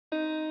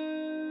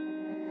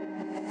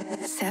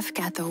Seth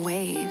got the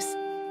waves.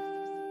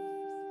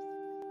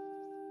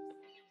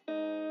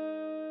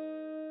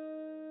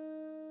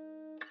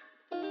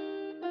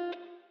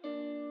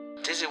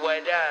 Dizi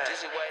way down.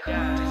 Dizi way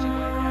down. Dizi way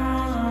down.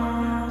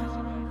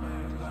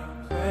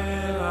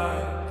 Play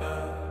like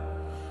that,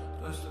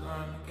 just to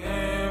run the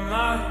game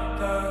like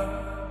that.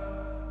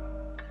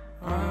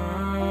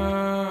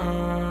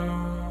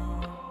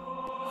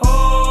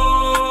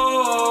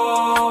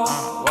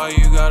 Why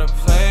you gotta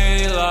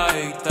play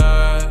like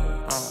that?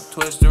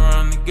 Twist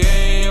around the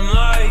game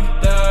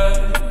like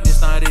that.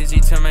 It's not easy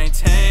to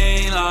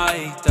maintain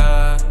like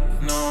that.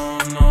 No,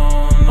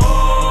 no,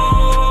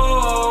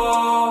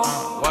 no.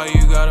 Why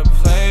you gotta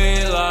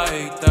play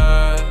like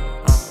that?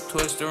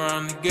 Twist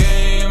around the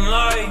game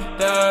like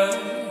that.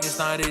 It's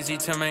not easy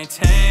to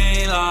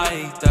maintain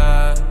like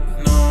that.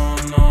 No,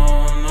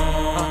 no,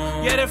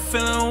 no. Yeah, that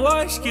feeling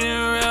was getting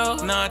real.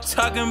 Not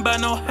talking about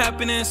no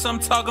happiness, I'm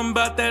talking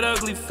about that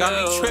ugly feel.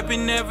 Got me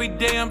tripping every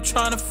day, I'm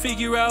trying to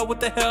figure out what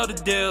the hell the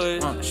deal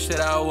is. Shit,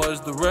 I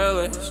was the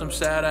realest, I'm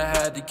sad I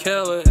had to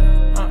kill it.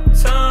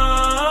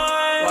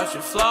 Time, watch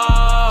it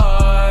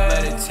fly,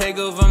 let it take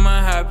over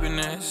my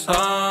happiness.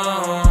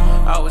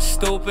 I was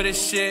stupid as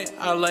shit,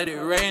 I let it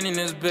rain in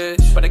this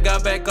bitch. But I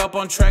got back up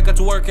on track, got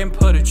to work and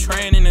put a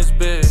train in this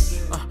bitch.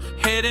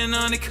 Hidden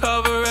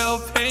undercover, real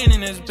pain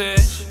in this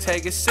bitch.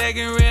 Take a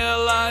second,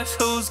 realize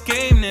whose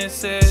game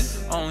this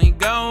is. Only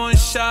got one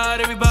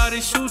shot,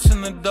 everybody shoots in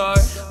the dark.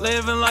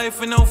 Living life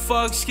with no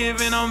fucks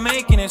given, I'm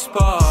making it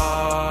spark.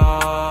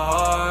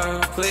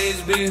 Please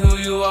be who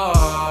you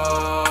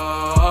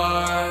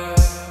are.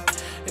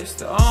 It's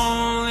the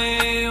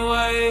only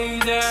way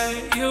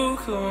that you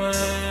can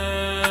win.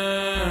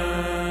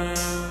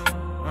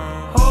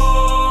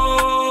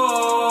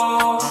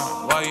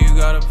 Why you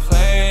gotta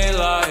play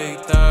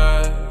like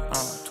that?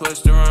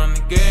 Twist around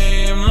the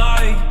game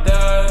like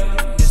that.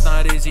 It's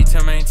not easy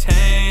to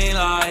maintain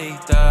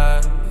like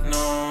that.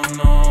 No,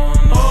 no,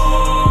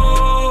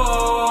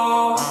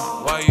 no.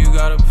 Why you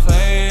gotta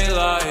play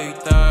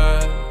like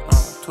that?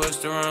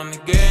 Twist around the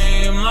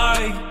game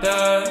like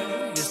that.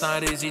 It's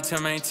not easy to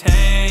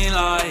maintain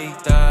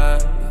like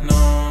that.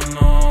 No,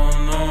 no,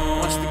 no.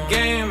 Once the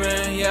game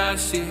in, yeah, I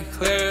see it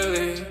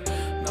clearly.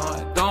 No,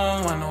 I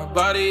don't want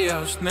nobody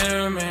else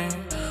near me.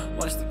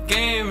 Once the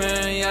game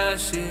in, yeah, I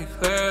see it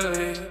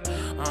clearly.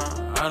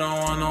 I don't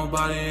want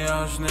nobody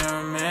else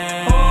near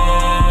me.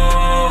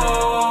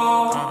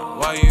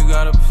 Why you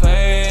gotta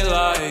play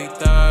like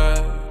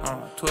that?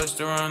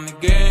 Twist around the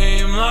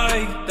game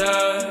like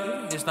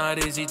that. It's not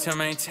easy to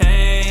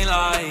maintain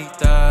like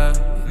that.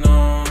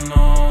 No,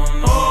 no,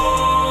 no.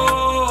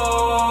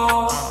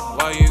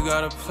 Why you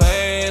gotta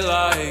play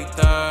like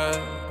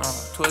that?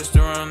 Twist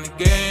around the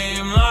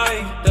game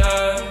like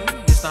that.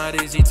 It's not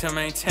easy to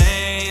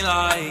maintain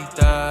like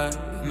that.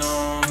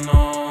 No,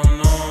 no.